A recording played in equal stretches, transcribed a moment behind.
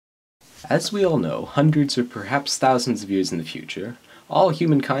As we all know, hundreds or perhaps thousands of years in the future, all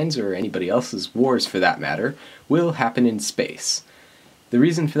humankind's or anybody else's wars for that matter will happen in space. The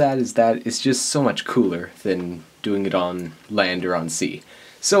reason for that is that it's just so much cooler than doing it on land or on sea.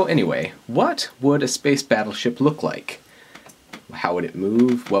 So anyway, what would a space battleship look like? How would it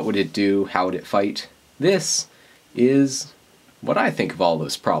move? What would it do? How would it fight? This is what I think of all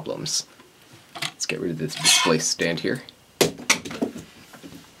those problems. Let's get rid of this display stand here.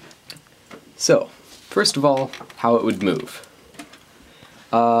 So, first of all, how it would move.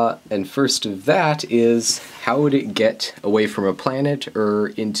 And first of that is, how would it get away from a planet or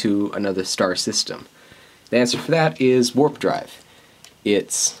into another star system? The answer for that is warp drive.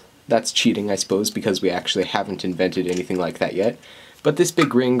 That's cheating, I suppose, because we actually haven't invented anything like that yet. But this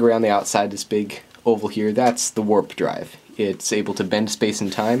big ring around the outside, this big oval here, that's the warp drive. It's able to bend space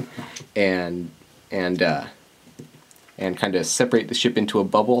and time and kind of separate the ship into a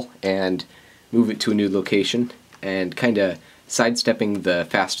bubble and move it to a new location, and kind of sidestepping the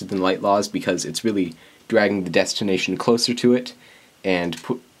faster than light laws because it's really dragging the destination closer to it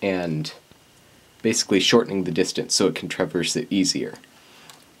and basically shortening the distance so it can traverse it easier.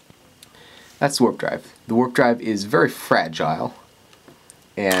 That's the warp drive. The warp drive is very fragile,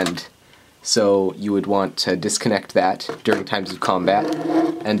 and so you would want to disconnect that during times of combat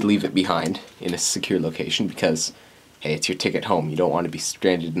and leave it behind in a secure location because, hey, it's your ticket home. You don't want to be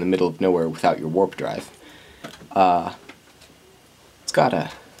stranded in the middle of nowhere without your warp drive. It's got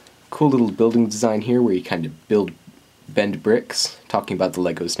a cool little building design here where you kind of bend bricks, talking about the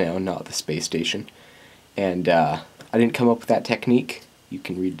Legos now, not the space station. And I didn't come up with that technique. You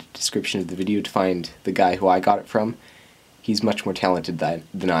can read the description of the video to find the guy who I got it from. He's much more talented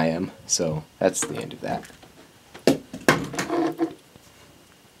than I am, so that's the end of that.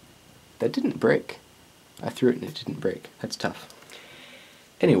 That didn't break. I threw it and it didn't break. That's tough.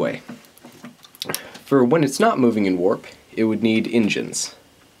 Anyway, for when it's not moving in warp, it would need engines.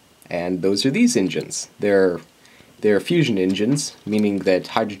 And those are these engines. They're fusion engines, meaning that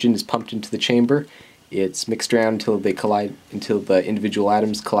hydrogen is pumped into the chamber. It's mixed around until the individual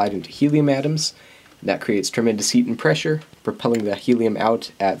atoms collide into helium atoms. That creates tremendous heat and pressure, propelling the helium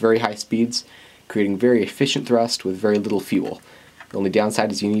out at very high speeds, creating very efficient thrust with very little fuel. The only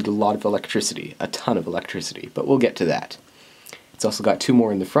downside is you need a lot of electricity, a ton of electricity, but we'll get to that. It's also got two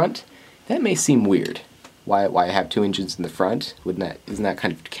more in the front. That may seem weird. Why have two engines in the front? Isn't that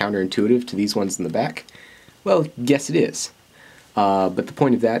kind of counterintuitive to these ones in the back? Well, yes it is. But the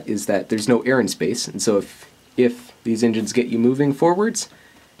point of that is that there's no air in space, and so if these engines get you moving forwards,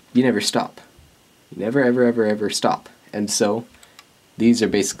 you never stop. You never ever stop. And so these are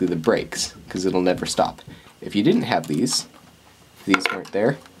basically the brakes, because it'll never stop. If you didn't have these weren't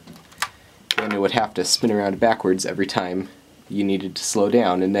there, then it would have to spin around backwards every time you needed to slow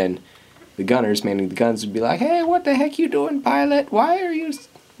down, and then the gunners manning the guns would be like, "Hey, what the heck you doing, pilot? Why are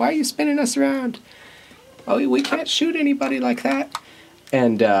you spinning us around? Oh, we can't shoot anybody like that."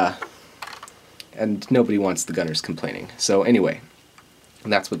 And nobody wants the gunners complaining. So anyway,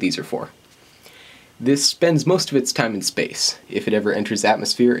 that's what these are for. This spends most of its time in space. If it ever enters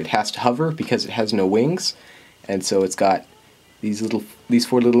atmosphere, it has to hover because it has no wings, and so it's got these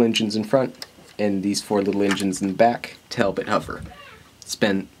four little engines in front and these four little engines in the back to help it hover.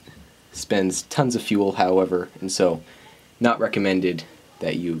 Spends tons of fuel, however, and so not recommended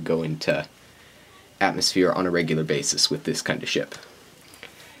that you go into atmosphere on a regular basis with this kind of ship.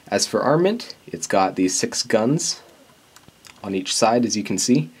 As for armament, it's got these 6 guns on each side, as you can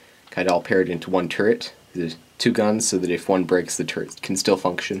see, kind of all paired into one turret. There's 2 guns so that if one breaks, the turret can still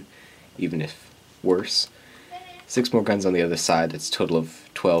function, even if worse. 6 more guns on the other side. That's a total of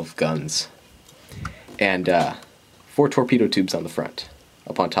 12 guns. And 4 torpedo tubes on the front,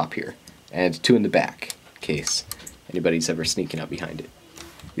 up on top here, and 2 in the back, in case anybody's ever sneaking up behind it.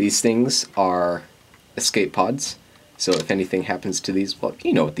 These things are escape pods, so if anything happens to these, well,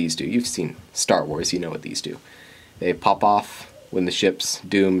 you know what these do. You've seen Star Wars, you know what these do. They pop off when the ship's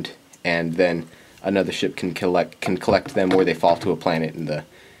doomed, and then another ship can collect them, or they fall to a planet, and the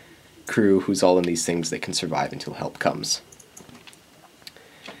crew who's all in these things, they can survive until help comes.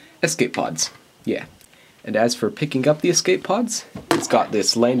 Escape pods, yeah. And as for picking up the escape pods, it's got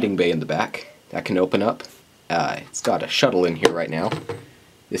this landing bay in the back that can open up. It's got a shuttle in here right now.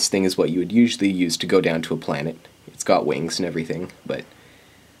 This thing is what you would usually use to go down to a planet. It's got wings and everything, but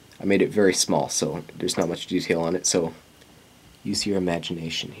I made it very small, so there's not much detail on it, so use your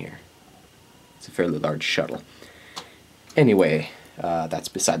imagination here. It's a fairly large shuttle. Anyway, that's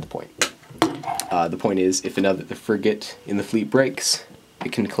beside the point. The point is, if another frigate in the fleet breaks,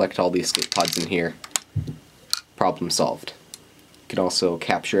 it can collect all the escape pods in here. Problem solved. can also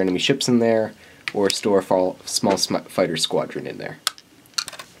capture enemy ships in there, or store a small fighter squadron in there.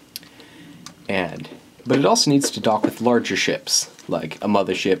 But it also needs to dock with larger ships, like a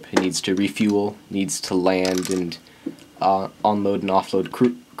mothership. It needs to refuel, needs to land and unload and offload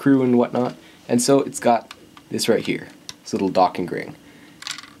crew and whatnot. And so it's got this right here, this little docking ring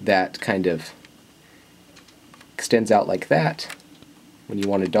that kind of extends out like that when you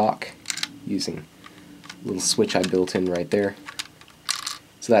want to dock, using a little switch I built in right there.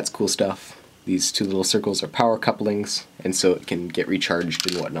 So that's cool stuff. These two little circles are power couplings, and so it can get recharged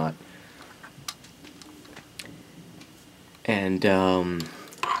and whatnot. And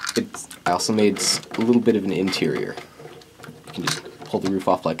I also made a little bit of an interior. You can just pull the roof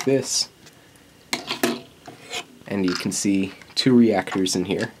off like this, and you can see two reactors in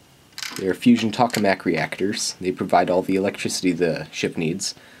here. They're fusion tokamak reactors. They provide all the electricity the ship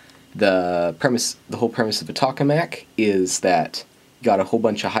needs. The whole premise of a tokamak is that you got a whole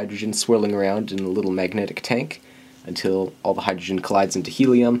bunch of hydrogen swirling around in a little magnetic tank until all the hydrogen collides into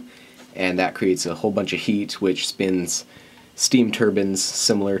helium, and that creates a whole bunch of heat, which spins steam turbines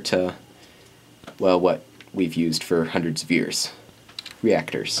similar to, well, what we've used for hundreds of years.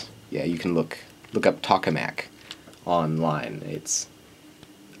 Reactors. Yeah, you can look up tokamak online.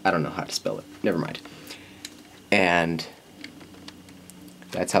 I don't know how to spell it. Never mind. And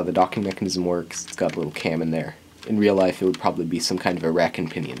that's how the docking mechanism works. It's got a little cam in there. In real life, it would probably be some kind of a rack and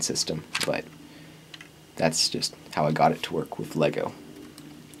pinion system, but that's just how I got it to work with Lego.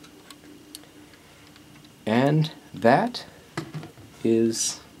 And that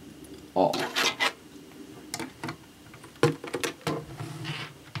is all.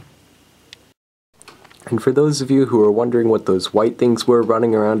 And for those of you who are wondering what those white things were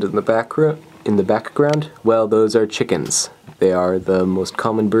running around in the background, well, those are chickens. They are the most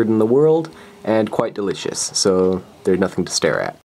common bird in the world and quite delicious, so they're nothing to stare at.